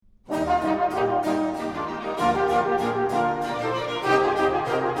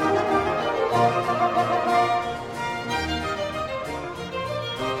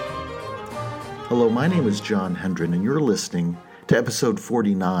My name is John Hendren, and you're listening to episode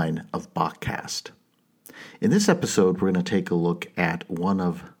 49 of Bachcast. In this episode, we're going to take a look at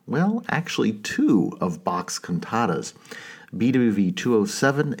actually two of Bach's cantatas, BWV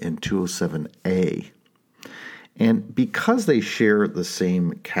 207 and 207A. And because they share the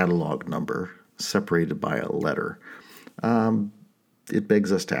same catalog number, separated by a letter, it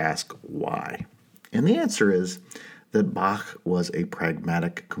begs us to ask why. And the answer is that Bach was a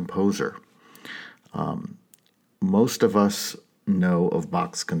pragmatic composer. Most of us know of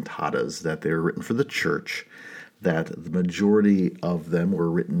Bach's cantatas that they were written for the church, that the majority of them were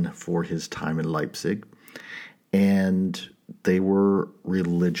written for his time in Leipzig, and they were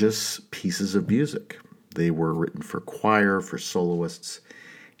religious pieces of music. They were written for choir, for soloists,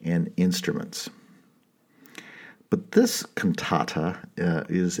 and instruments. But this cantata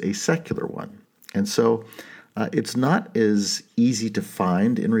is a secular one, and so it's not as easy to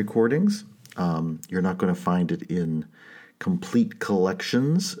find in recordings. You're not going to find it in complete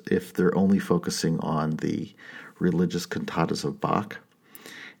collections if they're only focusing on the religious cantatas of Bach.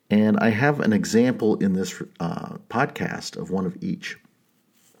 And I have an example in this podcast of one of each.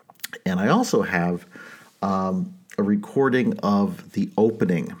 And I also have a recording of the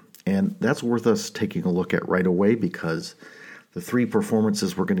opening, and that's worth us taking a look at right away because the three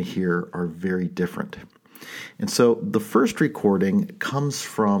performances we're going to hear are very different. And so the first recording comes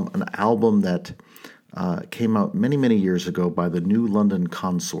from an album that came out many, many years ago by the New London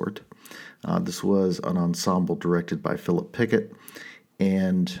Consort. This was an ensemble directed by Philip Pickett,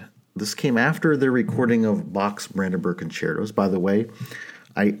 and this came after the recording of Bach's Brandenburg Concertos. By the way,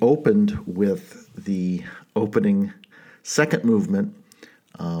 I opened with the opening third movement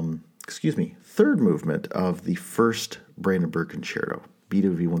of the first Brandenburg Concerto,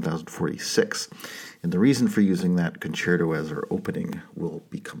 BWV 1046. And the reason for using that concerto as our opening will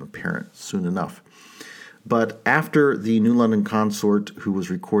become apparent soon enough. But after the New London Consort, who was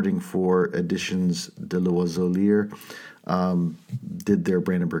recording for Editions de l'Oiseleur, did their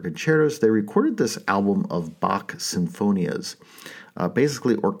Brandenburg Concertos, they recorded this album of Bach Sinfonias,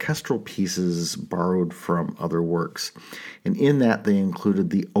 basically orchestral pieces borrowed from other works. And in that, they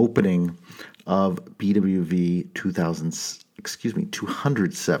included the opening of BWV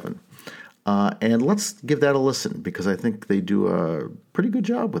 207. And let's give that a listen, because I think they do a pretty good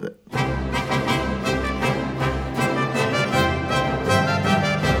job with it.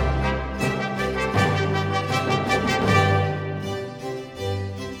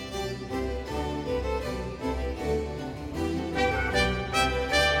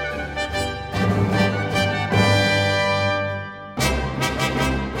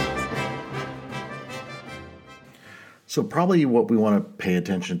 So probably what we want to pay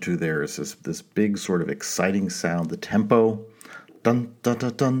attention to there is this big sort of exciting sound, the tempo, dun dun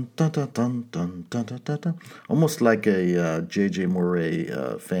dun dun dun dun dun dun dun dun dun, almost like a J.J. Murray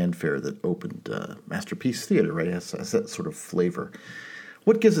fanfare that opened Masterpiece Theater, right? It has that sort of flavor.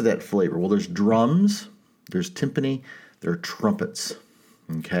 What gives it that flavor? Well, there's drums, there's timpani, there are trumpets,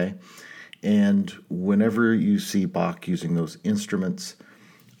 okay? And whenever you see Bach using those instruments,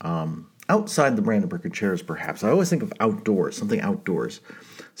 outside the Brandenburg Concertos, perhaps, I always think of outdoors,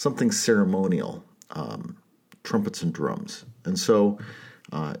 something ceremonial, trumpets and drums. And so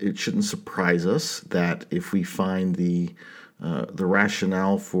it shouldn't surprise us that if we find the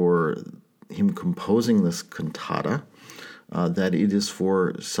rationale for him composing this cantata, that it is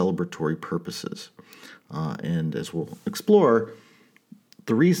for celebratory purposes. And as we'll explore,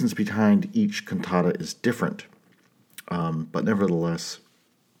 the reasons behind each cantata is different, but nevertheless,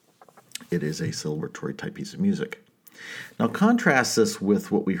 it is a celebratory type piece of music. Now contrast this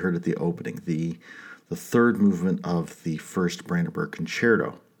with what we heard at the opening, the third movement of the first Brandenburg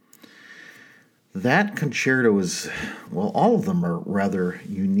Concerto. That concerto is, all of them are rather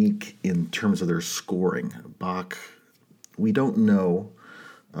unique in terms of their scoring. Bach, we don't know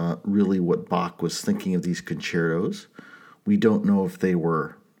really what Bach was thinking of these concertos. We don't know if they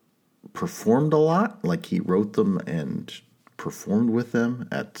were performed a lot, like he wrote them and performed with them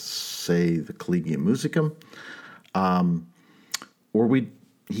at, say, the Collegium Musicum, or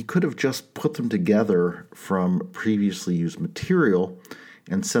he could have just put them together from previously used material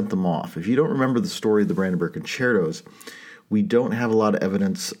and sent them off. If you don't remember the story of the Brandenburg Concertos, we don't have a lot of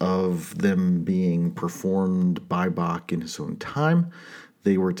evidence of them being performed by Bach in his own time.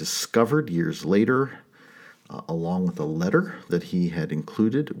 They were discovered years later, along with a letter that he had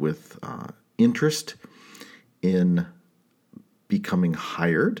included with interest in becoming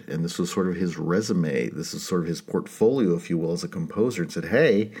hired, and this was sort of his resume. This is sort of his portfolio, if you will, as a composer, and said,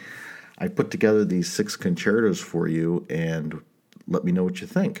 hey, I put together these 6 concertos for you, and let me know what you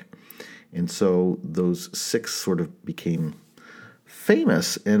think. And so those 6 sort of became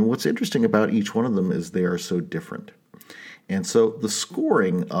famous. And what's interesting about each one of them is they are so different. And so the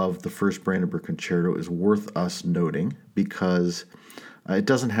scoring of the first Brandenburg Concerto is worth us noting because it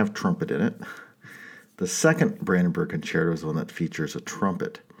doesn't have trumpet in it. The second Brandenburg Concerto is the one that features a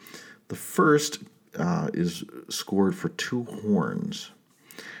trumpet. The first is scored for 2 horns,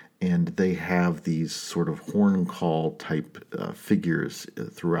 and they have these sort of horn call type figures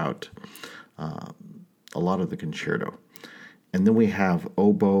throughout a lot of the concerto. And then we have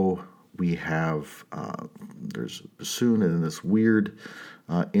oboe, we have, there's bassoon, and this weird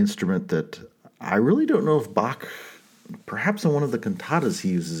instrument that I really don't know if Bach, perhaps in one of the cantatas he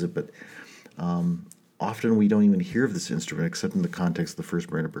uses it, but often we don't even hear of this instrument except in the context of the first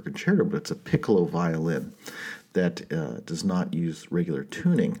Brandenburg Concerto, but it's a piccolo violin that does not use regular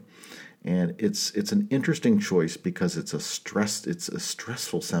tuning. And it's an interesting choice because it's a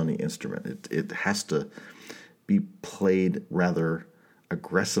stressful sounding instrument. It has to be played rather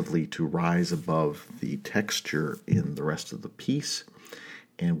aggressively to rise above the texture in the rest of the piece.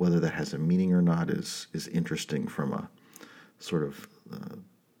 And whether that has a meaning or not is interesting from a sort of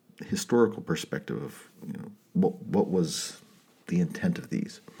historical perspective of what was the intent of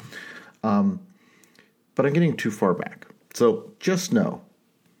these. But I'm getting too far back. So just know,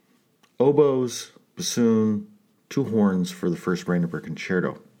 oboes, bassoon, 2 horns for the first Brandenburg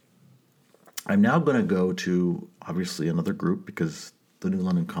Concerto. I'm now going to go to, obviously, another group because the New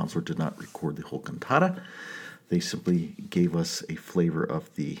London Consort did not record the whole cantata. They simply gave us a flavor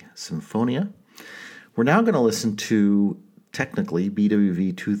of the Sinfonia. We're now going to listen to, technically,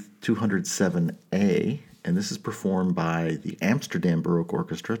 BWV 207A, and this is performed by the Amsterdam Baroque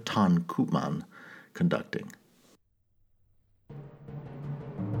Orchestra, Ton Koopman conducting.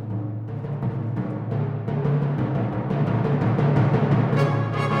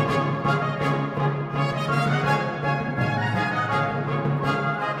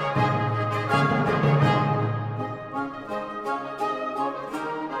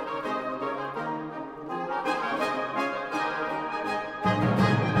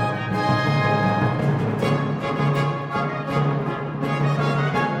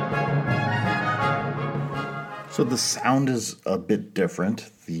 So the sound is a bit different.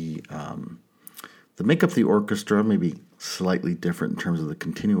 The makeup of the orchestra may be slightly different in terms of the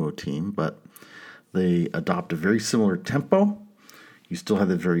continuo team, but they adopt a very similar tempo. You still have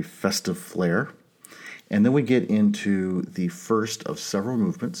that very festive flair. And then we get into the first of several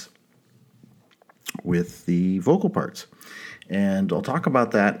movements with the vocal parts. And I'll talk about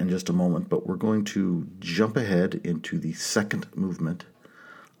that in just a moment, but we're going to jump ahead into the second movement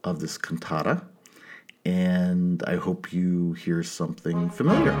of this cantata. And I hope you hear something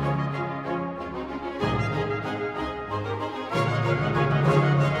familiar.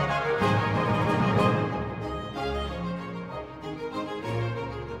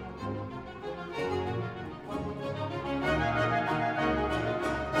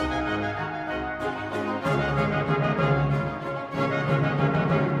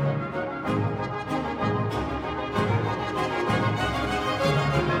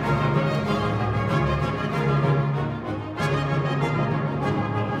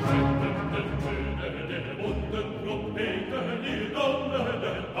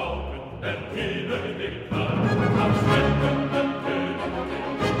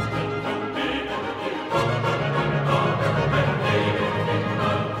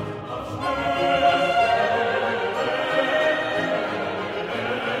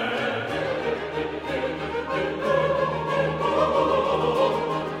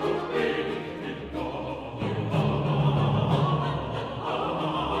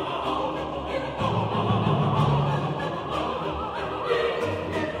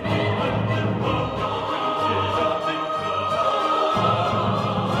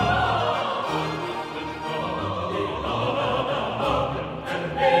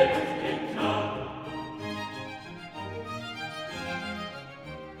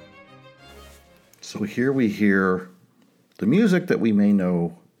 So here we hear the music that we may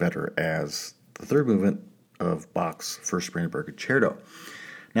know better as the third movement of Bach's first Brandenburg Concerto.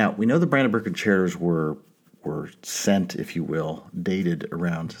 Now, we know the Brandenburg Concertos were sent, if you will, dated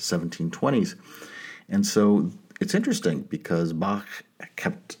around 1720s. And so it's interesting because Bach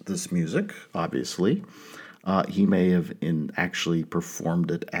kept this music, obviously. He may have actually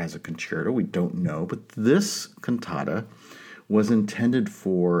performed it as a concerto. We don't know. But this cantata was intended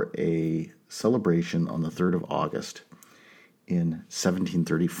for a celebration on the 3rd of August in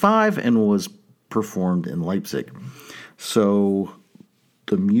 1735 and was performed in Leipzig. So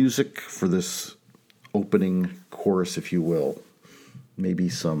the music for this opening chorus, if you will, maybe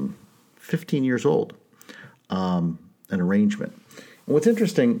some 15 years old, an arrangement. And what's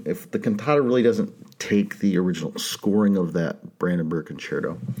interesting, if the cantata really doesn't take the original scoring of that Brandenburg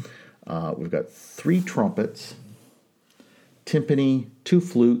Concerto, we've got 3 trumpets, timpani, 2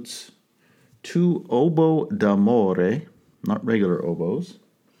 flutes, 2 oboe d'amore, not regular oboes.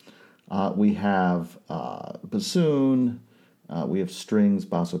 We have bassoon, we have strings,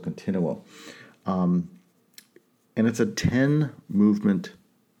 basso continuo. And it's a 10-movement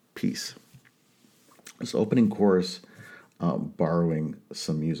piece. This opening chorus borrowing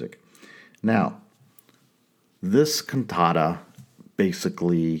some music. Now, this cantata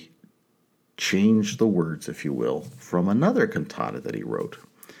basically changed the words, if you will, from another cantata that he wrote.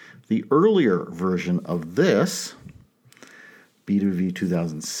 The earlier version of this, BWV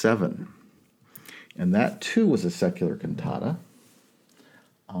 2007, and that too was a secular cantata.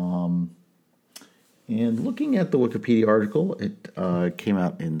 And looking at the Wikipedia article, it came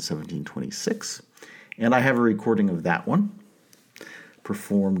out in 1726, and I have a recording of that one,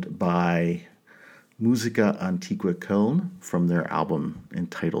 performed by Musica Antiqua Köln from their album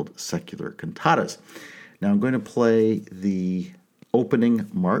entitled Secular Cantatas. Now I'm going to play the opening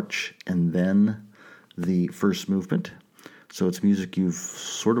march and then the first movement. So it's music you've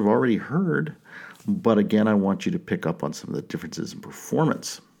sort of already heard, but again, I want you to pick up on some of the differences in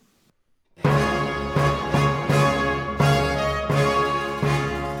performance.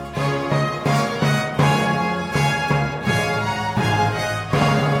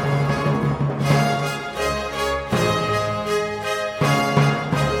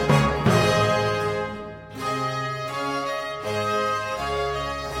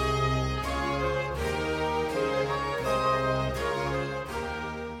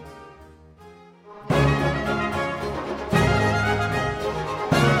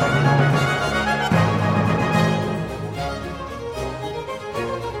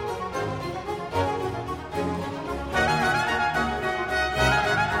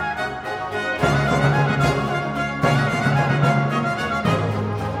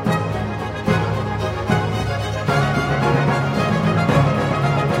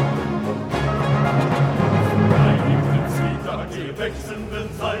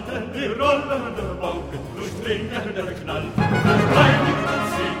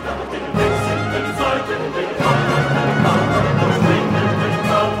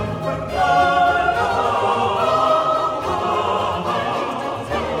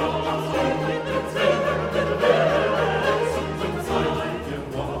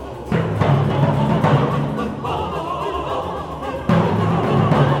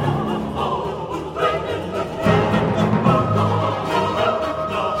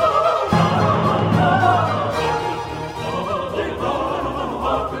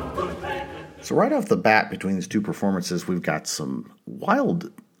 So right off the bat, between these two performances, we've got some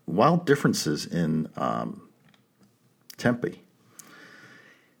wild differences in tempi.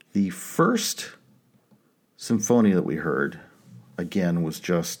 The first symphony that we heard, again, was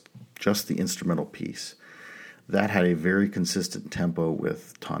just the instrumental piece. That had a very consistent tempo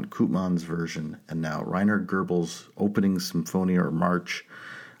with Ton Koopman's version, and now Reinhard Goebel's opening symphony or march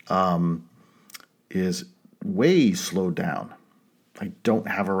is way slowed down. I don't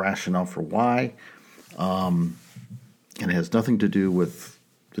have a rationale for why, and it has nothing to do with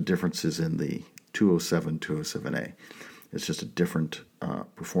the differences in the 207, 207A. It's just a different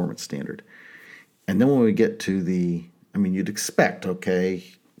performance standard. And then when we get to you'd expect, okay,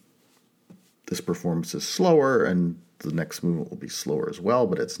 this performance is slower and the next movement will be slower as well,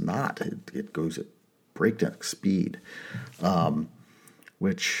 but it's not. It goes at breakneck speed,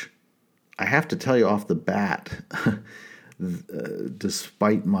 which I have to tell you off the bat,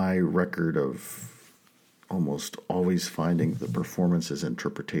 despite my record of almost always finding the performances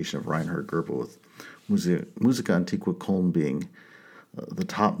interpretation of Reinhard Goebel with Musica Antiqua Köln being the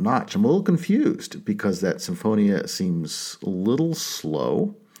top notch, I'm a little confused because that Sinfonia seems a little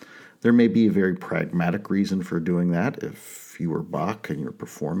slow. There may be a very pragmatic reason for doing that. If you were Bach and you're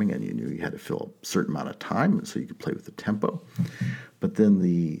performing and you knew you had to fill a certain amount of time so you could play with the tempo. But then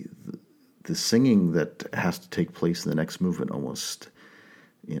the singing that has to take place in the next movement almost,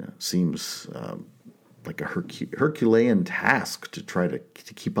 seems like a Herculean task to try to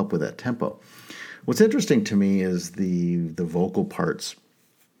keep up with that tempo. What's interesting to me is the vocal parts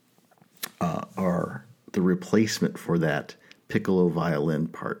are the replacement for that piccolo violin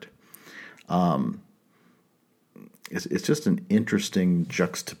part. It's just an interesting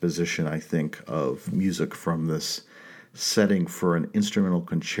juxtaposition, I think, of music from this setting for an instrumental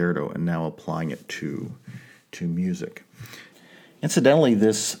concerto and now applying it to music. Incidentally,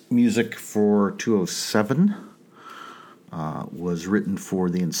 this music for 207 was written for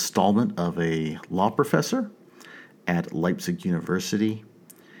the installment of a law professor at Leipzig University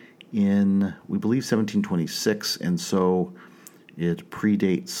in, we believe, 1726, and so it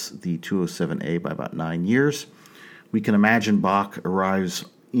predates the 207A by about 9 years. We can imagine Bach arrives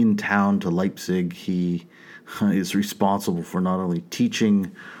in town to Leipzig. He is responsible for not only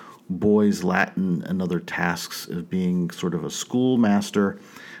teaching boys Latin and other tasks of being sort of a schoolmaster,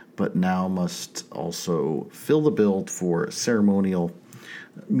 but now must also fill the bill for ceremonial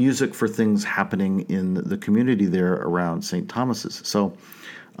music for things happening in the community there around St. Thomas's. So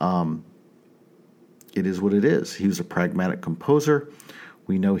it is what it is. He was a pragmatic composer.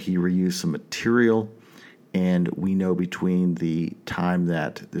 We know he reused some material, and we know between the time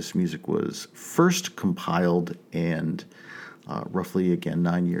that this music was first compiled and roughly, again,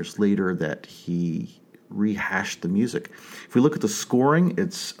 9 years later, that he rehashed the music. If we look at the scoring,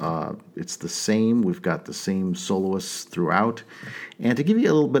 it's the same. We've got the same soloists throughout. And to give you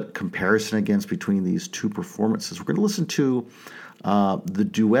a little bit of comparison against between these two performances, we're going to listen to the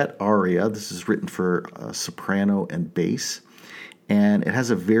duet aria. This is written for soprano and bass, and it has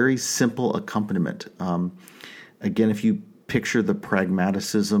a very simple accompaniment. Again, if you picture the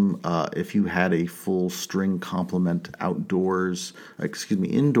pragmaticism, if you had a full string complement indoors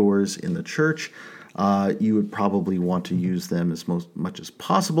in the church, you would probably want to use them as much as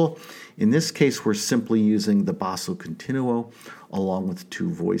possible. In this case, we're simply using the basso continuo along with two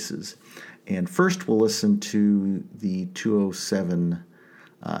voices. And first, we'll listen to the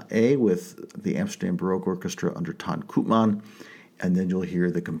 207A with the Amsterdam Baroque Orchestra under Ton Koopman, and then you'll hear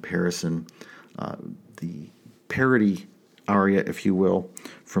the comparison, the parody aria, if you will,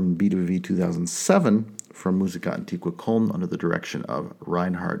 from BWV 2007 from Musica Antiqua Köln under the direction of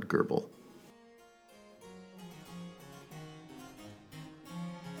Reinhard Goebel.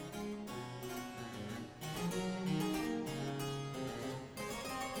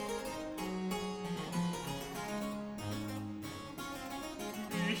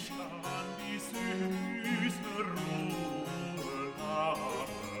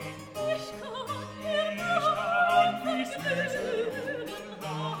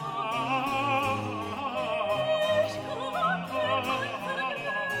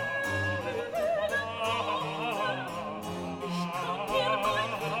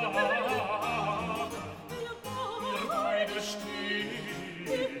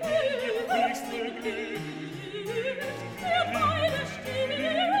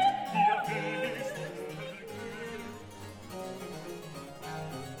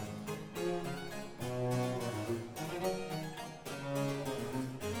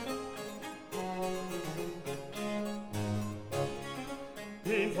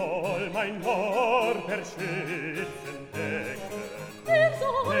 Mein Lord beschützen decken. Wer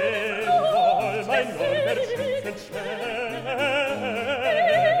soll mein Lord beschützen stecken?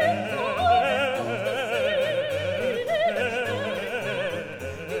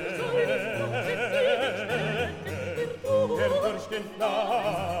 Der durch den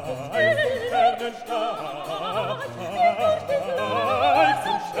fernen Stadt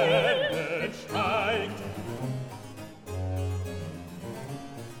zum Stern steigt.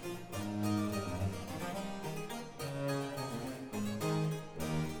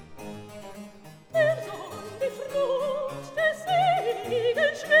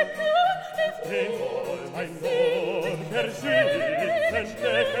 Den soll mein Lord beschützen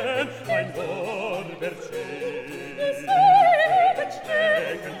stecken, mein Lord beschützen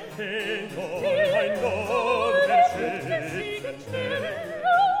stecken, den soll mein Lord beschützen stecken,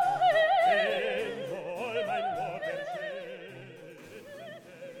 den soll mein Lord beschützen.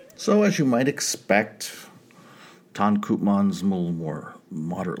 So, as you might expect, Ton Koopman's a little more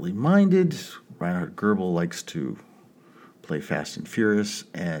moderately minded. Reinhard Goebel likes to play fast and furious,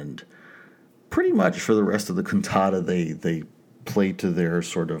 and pretty much for the rest of the cantata, they play to their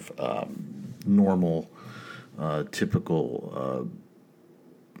sort of normal, typical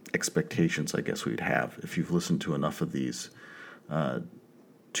expectations, I guess we'd have if you've listened to enough of these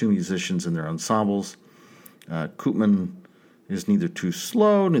two musicians and their ensembles. Koopman is neither too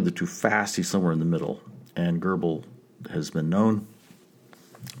slow, neither too fast. He's somewhere in the middle, and Goebel has been known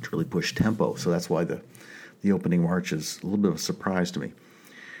to really push tempo, so that's why the opening march is a little bit of a surprise to me.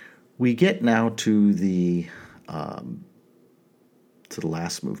 We get now to the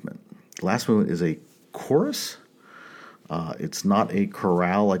last movement. The last movement is a chorus. It's not a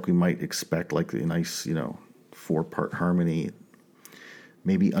chorale like we might expect, like the nice, 4-part harmony,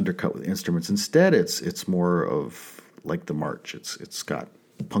 maybe undercut with instruments. Instead, it's more of like the march. It's got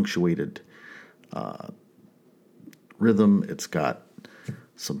punctuated rhythm. It's got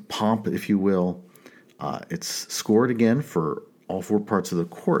some pomp, if you will. It's scored again for all four parts of the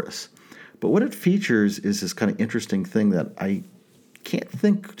chorus. But what it features is this kind of interesting thing that I can't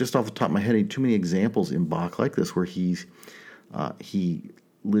think just off the top of my head of too many examples in Bach like this, where he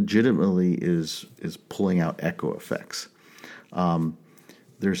legitimately is pulling out echo effects.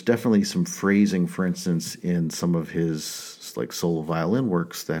 There's definitely some phrasing, for instance, in some of his like solo violin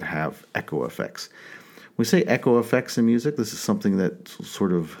works that have echo effects. When we say echo effects in music, this is something that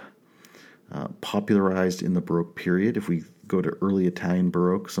sort of popularized in the Baroque period. If we go to early Italian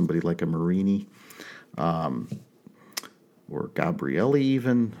Baroque, somebody like a Marini or Gabrieli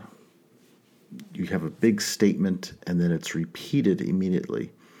even, you have a big statement and then it's repeated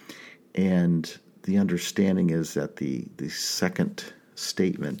immediately. And the understanding is that the second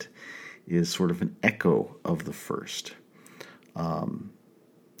statement is sort of an echo of the first.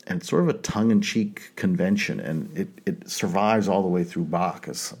 And it's sort of a tongue-in-cheek convention, and it survives all the way through Bach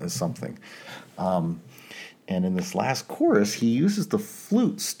as something. And in this last chorus, he uses the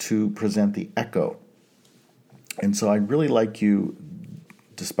flutes to present the echo. And so I'd really like you,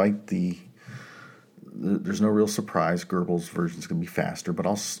 despite there's no real surprise, Goebbels' version is going to be faster, but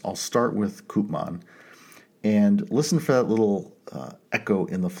I'll start with Koopman and listen for that little echo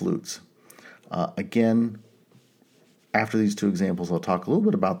in the flutes. Again, after these two examples, I'll talk a little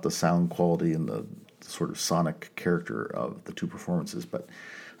bit about the sound quality and the sort of sonic character of the two performances, but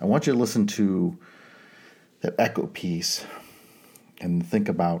I want you to listen to that echo piece and think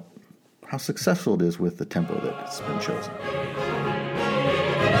about how successful it is with the tempo that's been chosen.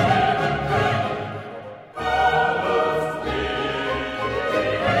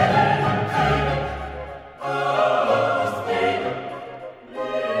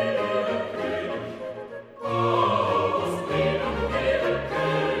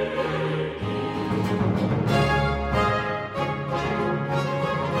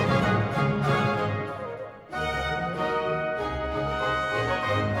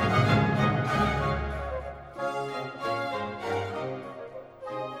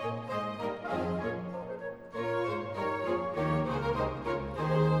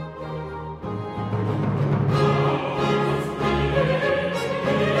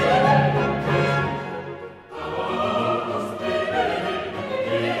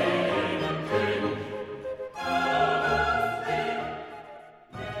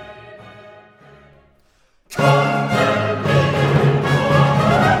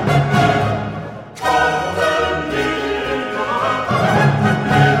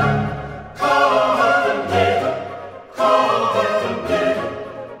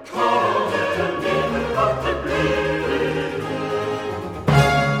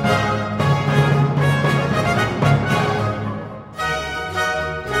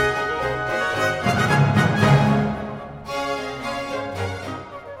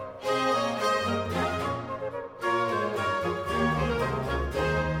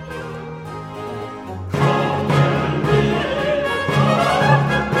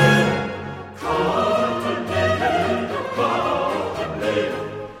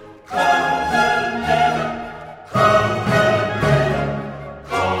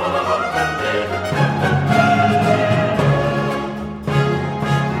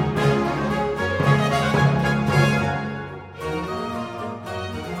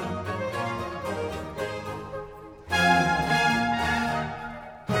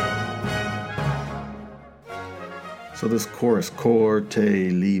 So this chorus, Cor te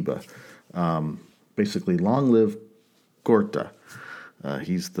liebe, basically, long live Corta.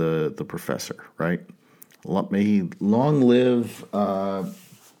 He's the professor, right? May he long live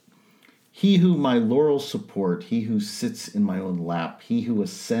he who my laurels support, he who sits in my own lap, he who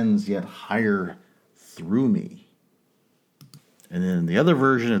ascends yet higher through me. And then in the other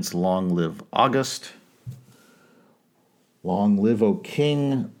version, it's long live August. Long live, O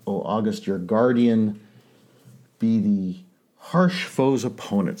king, O August, your guardian, be the harsh foe's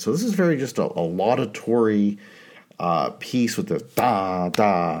opponent. So this is very just a laudatory piece with the da,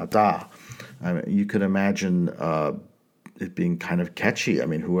 da, da. I mean, you could imagine it being kind of catchy. I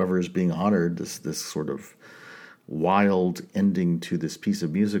mean, whoever is being honored, this sort of wild ending to this piece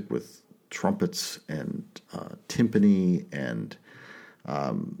of music with trumpets and timpani and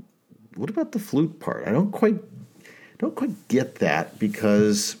what about the flute part? I don't quite get that,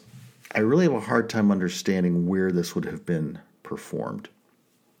 because I really have a hard time understanding where this would have been performed.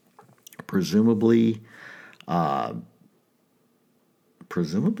 Presumably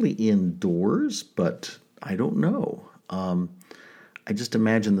indoors, but I don't know. I just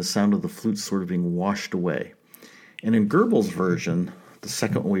imagine the sound of the flute sort of being washed away. And in Goebbels' version, the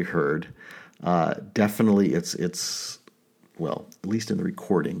second one we heard, definitely it's well, at least in the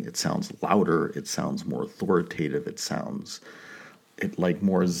recording, it sounds louder, it sounds more authoritative, it sounds like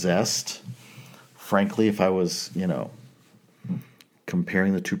more zest. Frankly, if I was,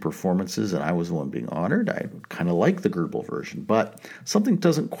 comparing the two performances and I was the one being honored, I kind of like the Goebel version. But something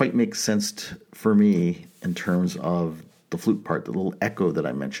doesn't quite make sense for me in terms of the flute part, the little echo that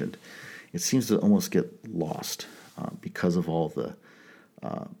I mentioned. It seems to almost get lost because of all the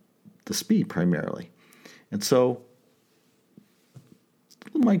speed primarily. And so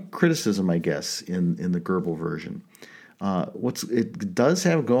my criticism, I guess, in the Goebel version, it does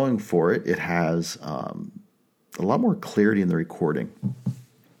have going for it, it has a lot more clarity in the recording.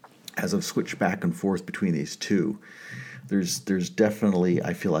 As I've switched back and forth between these two, there's definitely,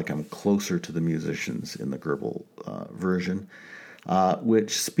 I feel like I'm closer to the musicians in the Goebel version,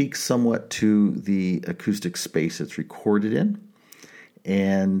 which speaks somewhat to the acoustic space it's recorded in.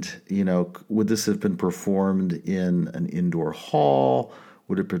 And, would this have been performed in an indoor hall?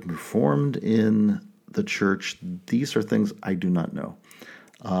 Would it have been performed in the church? These are things I do not know.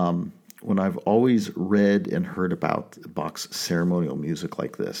 When I've always read and heard about Bach's ceremonial music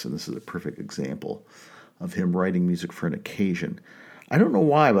like this, and this is a perfect example of him writing music for an occasion. I don't know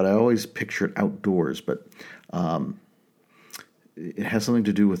why, but I always picture it outdoors, but it has something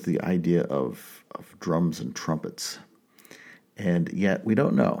to do with the idea of drums and trumpets. And yet we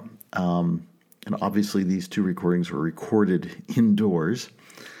don't know. And obviously these two recordings were recorded indoors.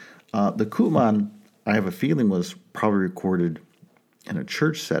 The Koopman, I have a feeling, was probably recorded in a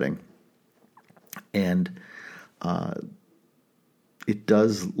church setting. And it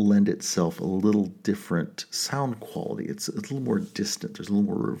does lend itself a little different sound quality. It's a little more distant. There's a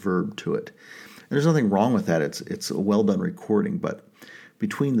little more reverb to it. And there's nothing wrong with that. It's a well-done recording, but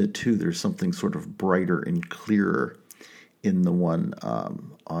between the two, there's something sort of brighter and clearer in the one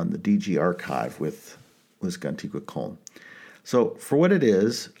on the DG archive with Musica Antiqua Köln. So for what it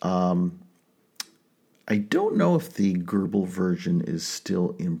is, I don't know if the Goebel version is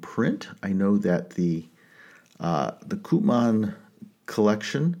still in print. I know that the Koopman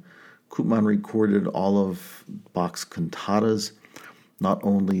collection, Koopman recorded all of Bach's cantatas, not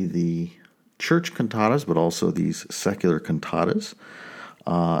only the church cantatas, but also these secular cantatas.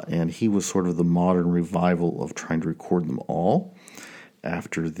 And he was sort of the modern revival of trying to record them all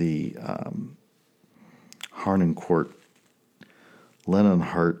after the Harnoncourt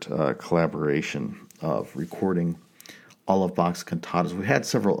Leonhardt collaboration of recording all of Bach's cantatas. We had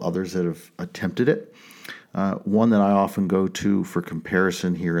several others that have attempted it. One that I often go to for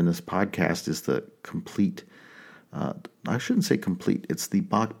comparison here in this podcast is the complete, I shouldn't say complete, it's the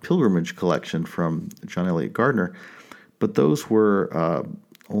Bach Pilgrimage collection from John Eliot Gardner, but those were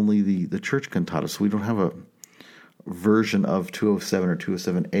only the church cantatas, so we don't have a version of 207 or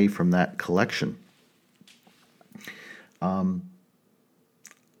 207A from that collection.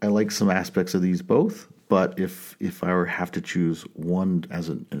 I like some aspects of these both, but if I were have to choose one as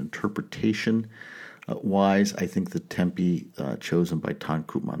an interpretation wise, I think the tempi chosen by Ton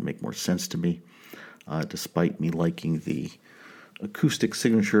Koopman make more sense to me, despite me liking the acoustic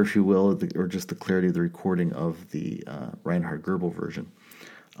signature, if you will, or just the clarity of the recording of the Reinhard Goebel version.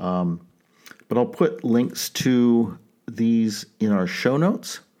 But I'll put links to these in our show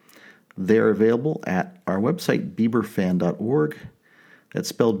notes. They're available at our website, bieberfan.org. That's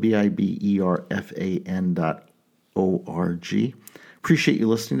spelled BIBERFAN.org. Appreciate you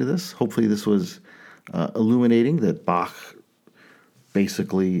listening to this. Hopefully this was illuminating that Bach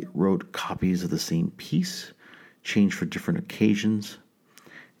basically wrote copies of the same piece, changed for different occasions,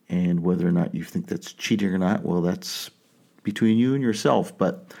 and whether or not you think that's cheating or not, well, that's between you and yourself,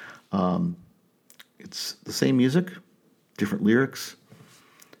 but it's the same music, different lyrics,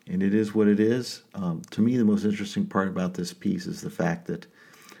 and it is what it is. To me, the most interesting part about this piece is the fact that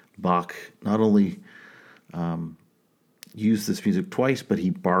Bach not only used this music twice, but he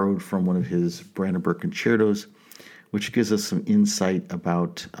borrowed from one of his Brandenburg concertos, which gives us some insight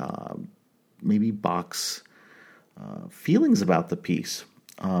about maybe Bach's feelings about the piece,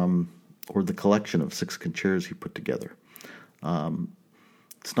 or the collection of 6 concertos he put together.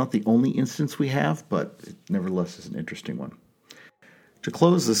 It's not the only instance we have, but it nevertheless is an interesting one. To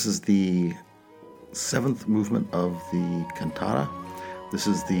close, this is the 7th movement of the cantata. This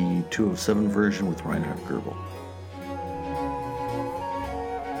is the 207 version with Reinhard Goebel.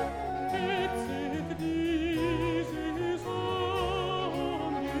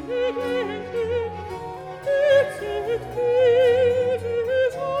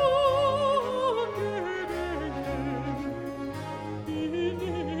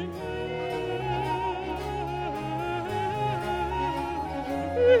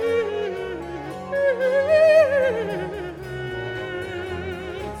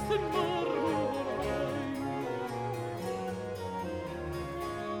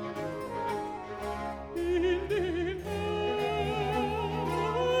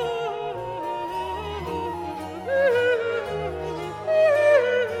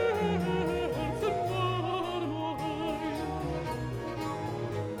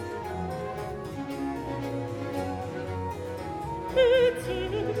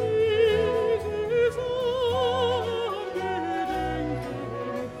 Thank you.